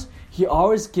seminars, he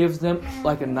always gives them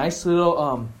like a nice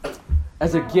little,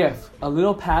 as a gift, a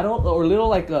little paddle or a little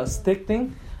like a stick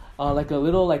thing, like a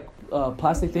little like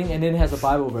plastic thing, and then it has a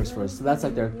Bible verse for us. So that's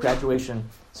like their graduation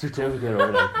certificate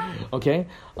or whatever. Okay,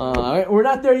 we're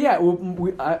not there yet.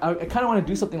 I kind of want to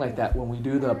do something like that when we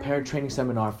do the parent training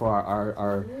seminar for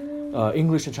our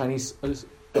English and Chinese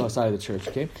side of the church.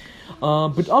 Okay,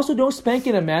 but also don't spank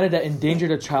in a manner that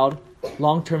endangered a child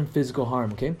long-term physical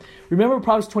harm. Okay, remember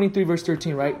Proverbs 23 verse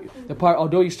 13, right? The part,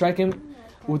 although you strike him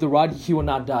with the rod, he will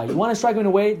not die. You want to strike him in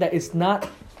a way that it's not.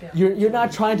 You're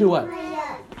not trying to what?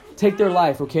 Take their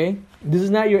life, okay? This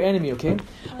is not your enemy, okay?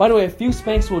 By the way, a few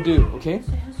spanks will do, okay?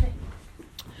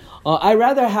 I'd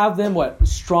rather have them, what?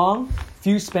 Strong,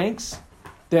 few spanks,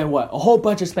 than what? A whole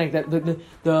bunch of spanks. That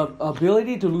the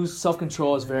ability to lose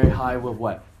self-control is very high with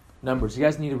what? Numbers. You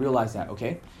guys need to realize that,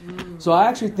 okay? So I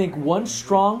actually think one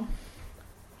strong,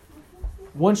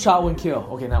 one shot, one kill.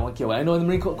 Okay, not one kill. I know in the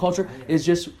Marine culture, it's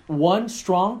just one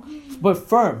strong, but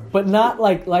firm, but not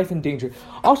like life in danger.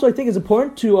 Also, I think it's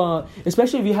important to,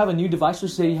 especially if you have a new device,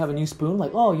 let's say you have a new spoon,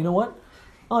 like, oh, you know what?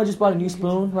 Oh, I just bought a new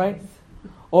spoon, right?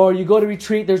 Or you go to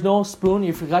retreat, there's no spoon,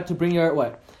 you forgot to bring your,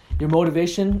 what? Your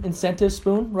motivation incentive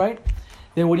spoon, right?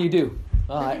 Then what do?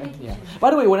 Yeah. By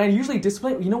the way, when I usually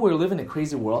discipline, you know we live in a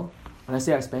crazy world. When I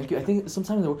say I spank you, I think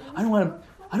sometimes I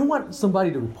don't want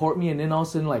somebody to report me and then all of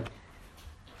a sudden like,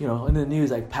 you know, in the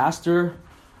news, like, pastor,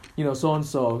 you know,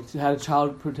 so-and-so had a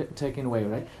child taken away,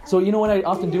 right? So you know what I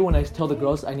often do when I tell the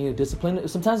girls I need a discipline?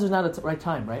 Sometimes there's not a right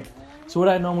time, right? So what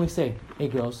do I normally say? Hey,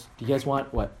 girls, do you guys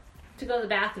want what? To go to the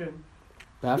bathroom.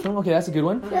 Bathroom? Okay, that's a good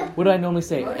one. What do I normally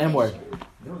say? M word.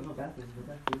 No bathroom.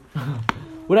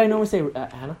 What do I normally say,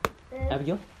 Hannah?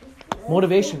 Abigail?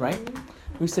 Motivation, right?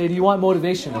 We say, do you want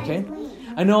motivation, okay?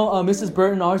 I know Mrs.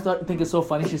 Burton always think it's so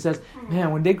funny. She says,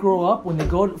 man, when they grow up, when they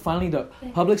go finally to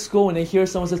public school, when they hear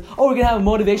someone says, oh, we're going to have a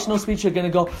motivational speech, they're going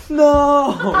to go,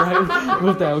 no! Right?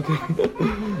 With that,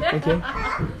 okay?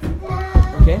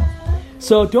 Okay?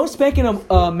 So don't spank in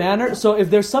a manner. So if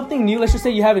there's something new, let's just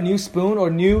say you have a new spoon or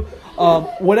new,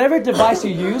 whatever device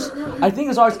you use, I think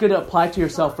it's always good to apply to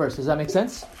yourself first. Does that make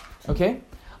sense? Okay?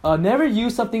 Never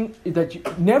use something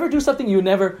never do something you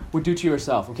never would do to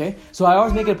yourself, okay? So I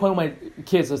always make it a point with my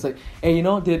kids. It's like, hey, you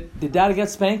know, did Dada get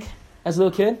spanked as a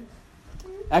little kid?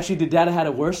 Actually, did Dada had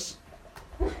it worse?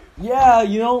 Yeah,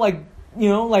 you know, like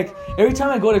every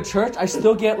time I go to church, I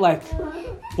still get like,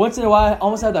 once in a while, I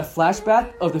almost have that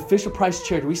flashback of the Fisher-Price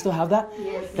chair. Do we still have that?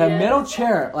 Yes. That metal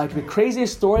chair, like the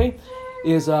craziest story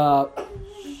is, my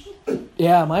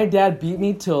dad beat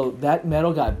me till that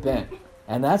metal got bent.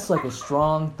 And that's like a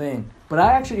strong thing. But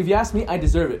I actually, if you ask me, I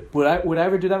deserve it. Would I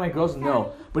ever do that to my girls?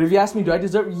 No. But if you ask me, do I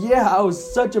deserve it? Yeah, I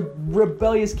was such a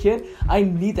rebellious kid. I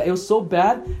need that. It was so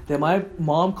bad that my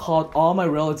mom called all my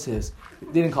relatives.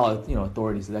 They didn't call it,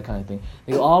 authorities, that kind of thing.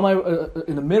 They all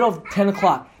in the middle of 10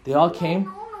 o'clock, they all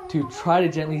came to try to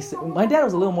gently my dad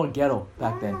was a little more ghetto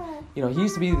back then. He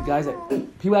used to be the guys that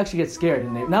people actually get scared.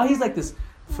 And now he's like this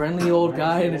friendly old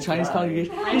guy in the Chinese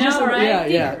congregation. I know,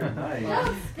 right?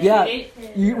 Yeah.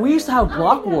 We used to have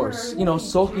block wars. We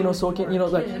used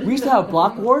to have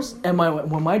block wars. And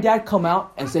when my dad come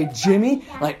out and say Jimmy,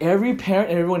 like every parent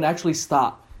and everyone actually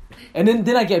stopped. And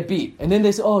then I get beat. And then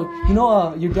they say, oh,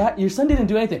 your son didn't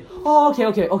do anything. Oh,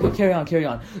 okay, carry on.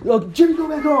 Jimmy, go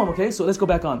back home, okay? So let's go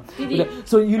back on. Okay.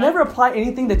 So you never apply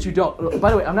anything that you don't.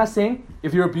 By the way, I'm not saying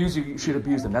if you're abused, you should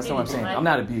abuse them. That's not what I'm saying. I'm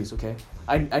not abused, okay?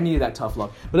 I needed that tough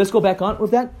love. But let's go back on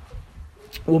with that.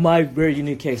 Well, my very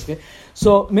unique case, okay?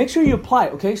 So make sure you apply,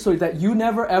 okay? So that you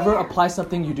never ever apply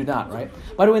something you do not, right?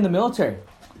 By the way, in the military,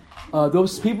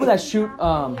 those people that shoot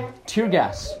tear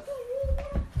gas,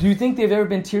 do you think they've ever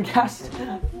been tear gassed?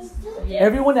 Yes.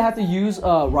 Everyone that has to use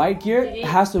riot gear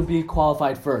has to be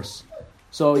qualified first.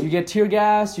 So you get tear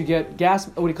gas, you get gas,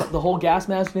 what do you call the whole gas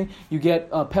mask thing, you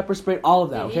get pepper spray, all of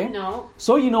that, okay? No.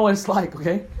 So you know what it's like,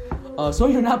 okay? So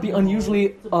you're not be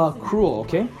unusually cruel,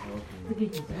 okay?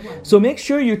 So make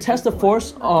sure you test the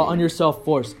force on yourself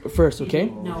first, okay?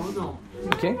 No.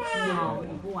 Okay? No.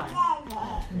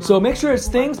 So make sure it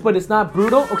stings, but it's not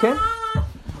brutal, okay?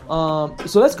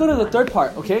 So let's go to the third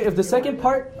part, okay? If the second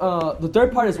part, the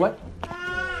third part is what?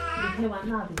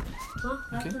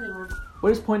 Okay.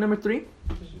 What is point number 3?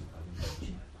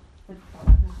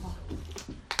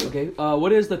 Okay,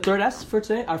 what is the third S for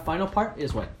today? Our final part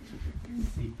is what?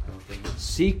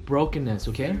 Seek brokenness,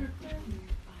 okay?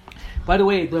 By the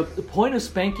way, the point of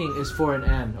spanking is for an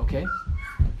end, okay?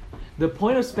 The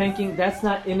point of spanking, that's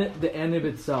not in it, the end of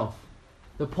itself.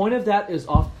 The point of that is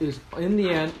in the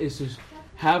end is to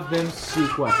have them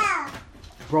seek what?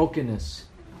 Brokenness.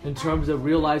 In terms of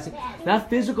realizing, not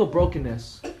physical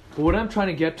brokenness, but what I'm trying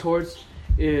to get towards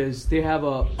is they have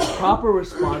a proper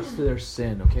response to their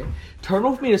sin, okay? Turn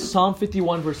with me to Psalm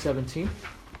 51 verse 17.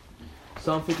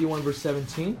 Psalm 51 verse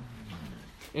 17.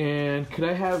 And could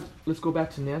I have, let's go back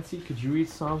to Nancy. Could you read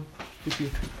Psalm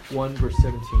 51 verse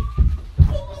 17?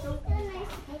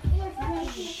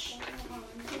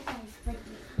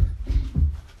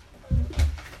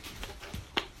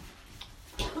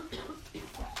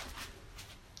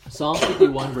 Psalm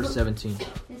 51 verse 17. The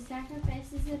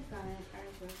sacrifices of God are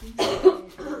broken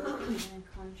spirit and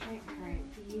a contrite heart.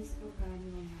 These, O God,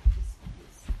 you will not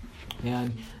despise.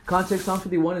 And context, Psalm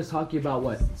 51 is talking about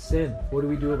what? Sin. What do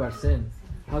we do with our sin?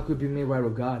 How could we be made right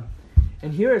with God?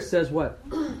 And here it says what?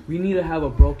 We need to have a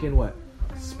broken what?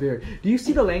 Spirit. Do you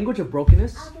see the language of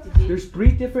brokenness? There's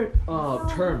 3 different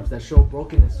terms that show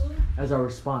brokenness as our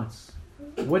response.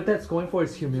 What that's going for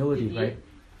is humility, right?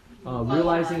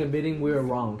 Realizing, admitting we are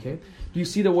wrong, okay? Do you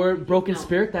see the word broken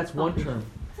spirit? That's one term.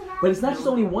 But it's not just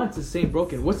only once it's saying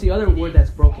broken. What's the other word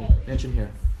that's broken mentioned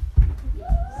here?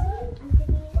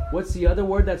 What's the other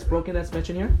word that's broken that's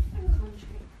mentioned here?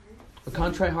 A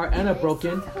contrite heart and a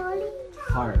broken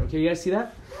heart. Okay, you guys see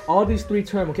that? All these 3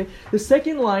 terms, okay? The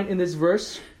second line in this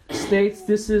verse states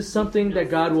this is something that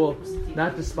God will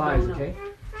not despise, okay?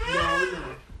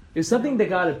 It's something that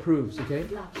God approves, okay?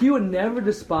 He would never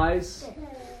despise.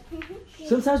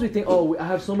 Sometimes we think, oh, I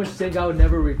have so much sin, God would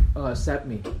never accept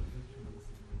me.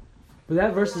 But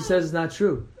that verse says it's not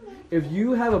true. If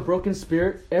you have a broken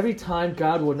spirit, every time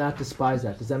God will not despise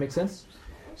that. Does that make sense?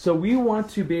 So we want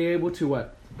to be able to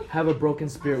what? Have a broken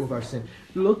spirit with our sin.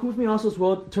 Look with me also as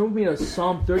well. Turn with me to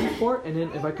Psalm 34, and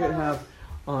then if I could have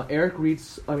Edward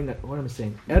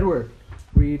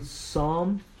reads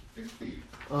Psalm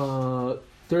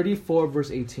 34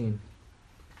 verse 18.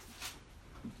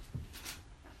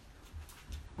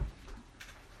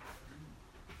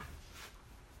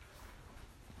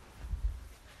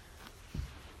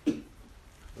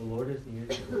 The Lord is near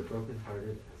to the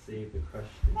brokenhearted, save the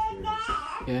crushed in spirit.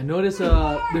 Yeah, notice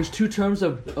there's 2 terms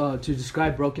of to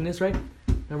describe brokenness, right?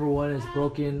 Number 1 is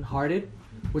broken-hearted.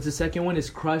 What's the second one?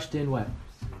 Is crushed in what?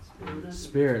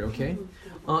 Spirit, okay?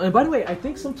 And by the way, I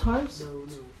think sometimes,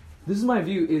 this is my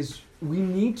view, is we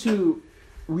need to,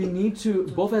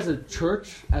 both as a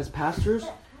church, as pastors,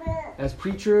 as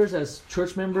preachers, as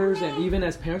church members, and even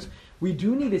as parents, we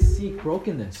do need to seek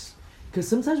brokenness. Because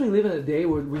sometimes we live in a day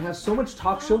where we have so much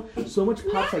talk show, so much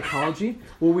pop psychology,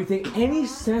 where we think any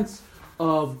sense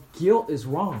of guilt is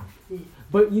wrong.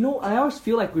 But I always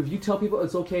feel like if you tell people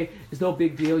it's okay, it's no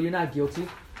big deal, you're not guilty,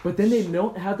 but then they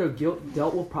don't have their guilt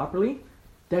dealt with properly,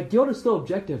 that guilt is still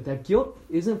objective. That guilt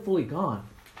isn't fully gone.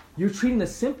 You're treating the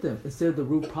symptom instead of the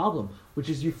root problem, which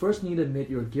is you first need to admit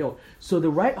your guilt. So the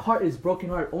right heart is broken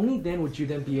heart. Only then would you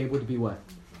then be able to be what?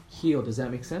 Healed. Does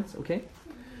that make sense? Okay?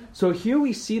 So here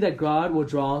we see that God will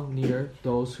draw near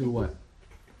those who what?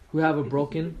 Who have a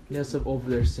brokenness over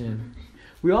their sin.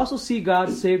 We also see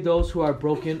God save those who are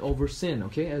broken over sin,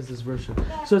 okay, as this verse shows.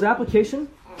 So as application,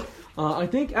 I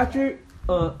think after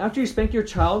you spank your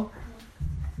child,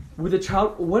 with a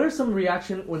child, what are some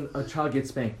reaction when a child gets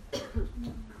spanked?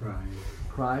 Cry.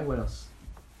 Cry, what else?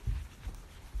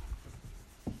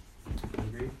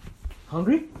 Angry.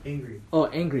 Hungry? Angry. Oh,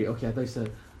 angry, okay, I thought you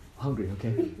said hungry,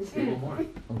 okay? Say one more.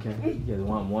 Okay. Yeah, they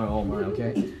want more. Oh my,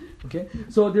 okay. Okay.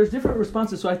 So there's different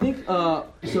responses. So I think,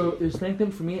 so if spank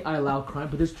them, for me, I allow crying,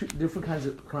 but there's two different kinds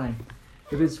of crying.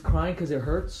 If it's crying because it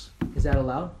hurts, is that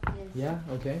allowed? Yes.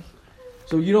 Yeah, okay.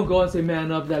 So you don't go and say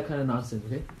man up, that kind of nonsense,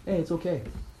 okay? Hey, it's okay.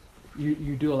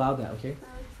 You do allow that, okay?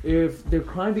 If they're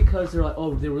crying because they're like,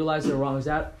 oh, they realize they're wrong, is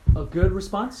that a good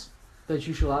response that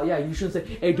you should allow? Yeah, you shouldn't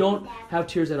say, hey, don't have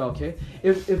tears at all, okay?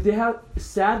 If they have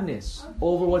sadness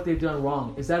over what they've done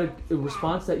wrong, is that a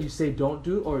response that you say don't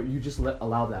do, or you just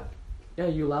allow that? Yeah,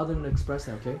 you allow them to express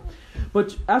that, okay?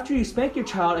 But after you spank your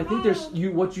child, I think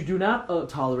what you do not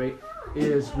tolerate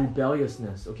is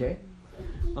rebelliousness, okay?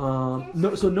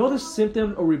 So know the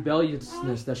symptom of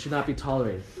rebelliousness that should not be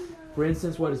tolerated. For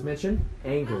instance, what is mentioned?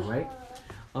 Anger, right?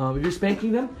 If you're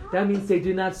spanking them, that means they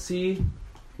did not see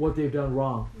what they've done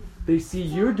wrong. They see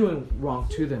you're doing wrong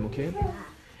to them, okay?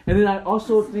 And then I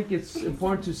also think it's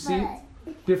important to see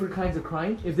different kinds of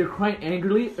crying. If they're crying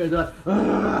angrily, or they're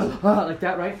like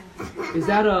that, right? Is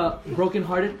that a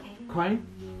broken-hearted crying?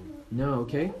 No,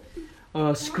 okay?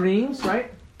 Screams,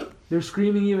 right? They're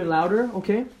screaming even louder,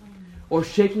 okay? Or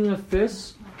shaking of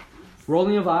fists,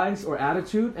 rolling of eyes, or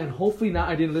attitude, and hopefully not,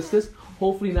 I didn't list this,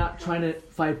 hopefully not trying to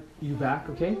fight you back,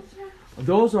 okay?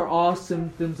 Those are all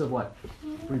symptoms of what?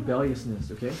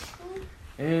 Rebelliousness, okay?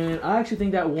 And I actually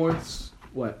think that warrants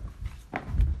what?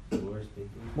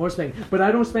 More spanking. But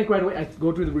I don't spank right away. I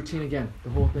go through the routine again, the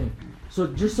whole thing. So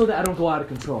just so that I don't go out of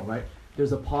control, right?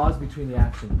 There's a pause between the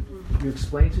action. You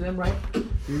explain to them, right?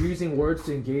 You're using words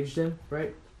to engage them,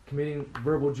 right? Committing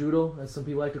verbal judo, as some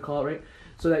people like to call it, right?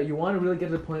 So that you want to really get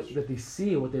to the point that they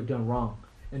see what they've done wrong.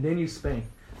 And then you spank.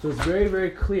 So it's very,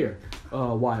 very clear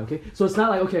why, okay? So it's not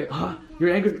like, okay,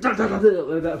 you're angry,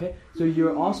 okay? So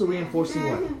you're also reinforcing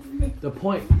what? The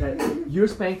point that you're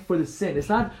spanked for the sin. It's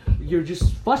not you're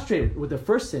just frustrated with the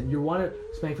first sin. You want to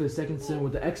spank for the second sin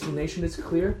with the explanation is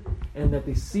clear and that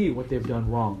they see what they've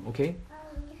done wrong, okay?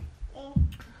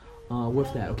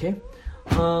 With that, okay?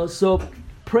 So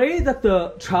pray that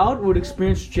the child would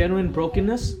experience genuine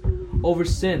brokenness over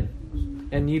sin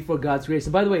and need for God's grace.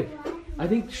 And by the way, I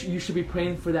think you should be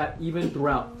praying for that even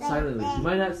throughout, silently. You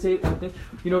might not say anything.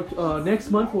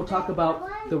 Next month we'll talk about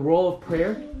the role of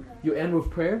prayer. You end with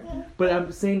prayer. But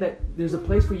I'm saying that there's a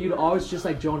place for you to always, just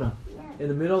like Jonah, in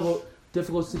the middle of a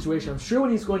difficult situation. I'm sure when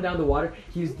he's going down the water,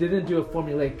 he didn't do a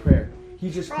formulaic prayer.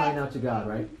 He's just crying out to God,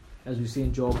 right? As we see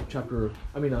in Jonah chapter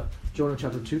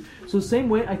 2. So the same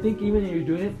way, I think even if you're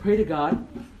doing it, pray to God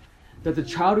that the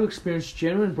child will experience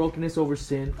genuine brokenness over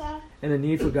sin and the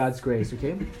need for God's grace,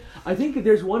 okay? I think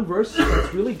there's one verse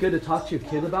that's really good to talk to your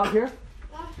kid about here.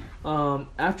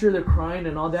 After they're crying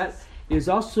and all that, is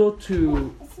also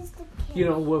to,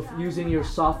 with using your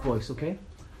soft voice, okay?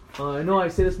 I know I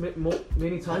say this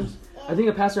many times. I think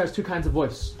a pastor has two kinds of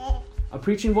voice. A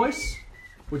preaching voice,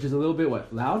 which is a little bit,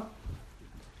 loud?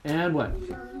 And what?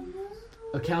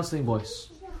 A counseling voice.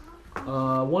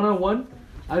 One-on-one,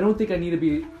 I don't think I need to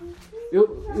be... It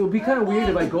would be kind of weird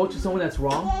if I go to someone that's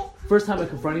wrong, first time I'm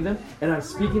confronting them, and I'm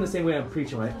speaking the same way I'm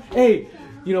preaching, right? Hey,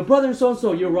 brother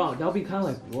so-and-so, you're wrong. That would be kind of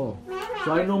like, whoa.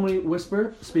 So I normally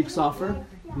whisper, speak softer,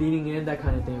 leaning in, that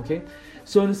kind of thing, okay?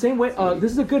 So in the same way,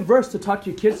 this is a good verse to talk to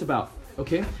your kids about,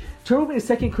 okay? Turn with me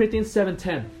to 2 Corinthians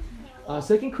 7:10.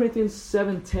 2 Corinthians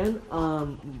 7:10,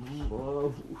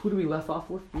 who do we left off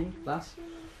with last?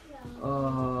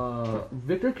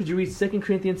 Victor, could you read 2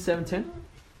 Corinthians 7:10?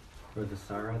 For the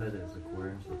sorrow that is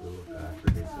according to the will of God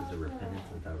produces a repentance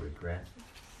without regret,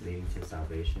 leading to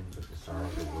salvation, but the sorrow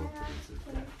of the world produces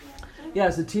death. Yeah,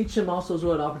 to teach them also as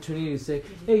well an opportunity to say,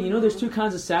 hey, there's two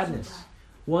kinds of sadness.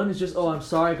 One is just, I'm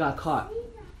sorry I got caught.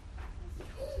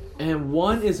 And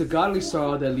one is a godly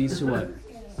sorrow that leads to what?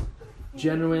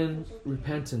 Genuine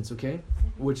repentance, okay?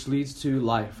 Which leads to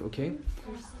life, okay?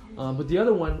 But the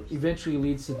other one eventually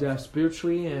leads to death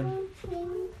spiritually and,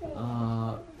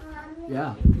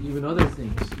 even other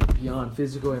things beyond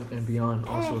physical and beyond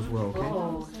also as well,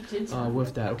 okay?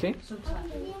 With that, okay?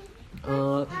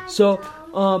 So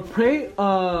pray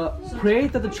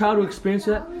that the child will experience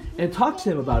that and talk to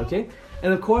them about it, okay?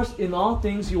 And of course, in all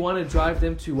things, you want to drive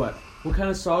them to what? What kind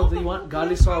of sorrow do you want?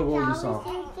 Godly sorrow, worldly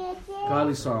sorrow?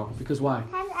 Godly sorrow. Because why?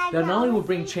 That not only will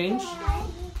bring change,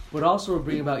 but also will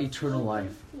bring about eternal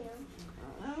life.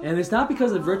 And it's not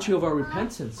because of the virtue of our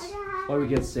repentance why we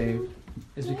get saved.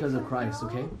 It's because of Christ,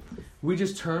 okay? We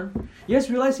just turn. Yes,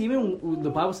 realize even when the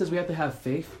Bible says we have to have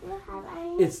faith.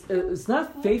 It's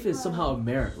not faith is somehow a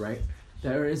merit, right?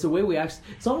 There is a way we act.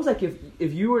 It's almost like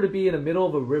if you were to be in the middle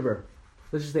of a river,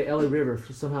 let's just say LA River,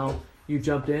 somehow you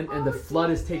jumped in and the flood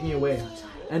is taking you away.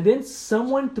 And then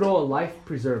someone throw a life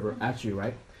preserver at you,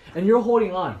 right? And you're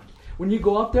holding on. When you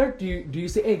go up there, do you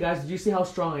say, "Hey guys, did you see how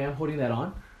strong I am holding that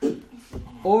on?"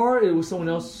 Or it was someone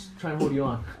else trying to hold you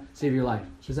on, save your life.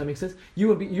 Does that make sense?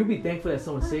 You'd be thankful that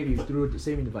someone saved you through a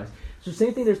saving device. So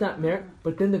same thing. There's not merit,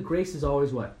 but then the grace is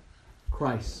always what?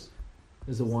 Christ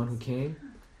is the one who came,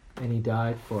 and He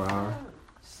died for our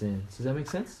sins. Does that make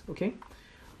sense? Okay.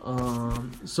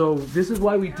 So this is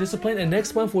why we discipline. And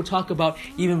next month we'll talk about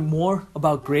even more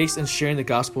about grace and sharing the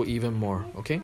gospel even more. Okay.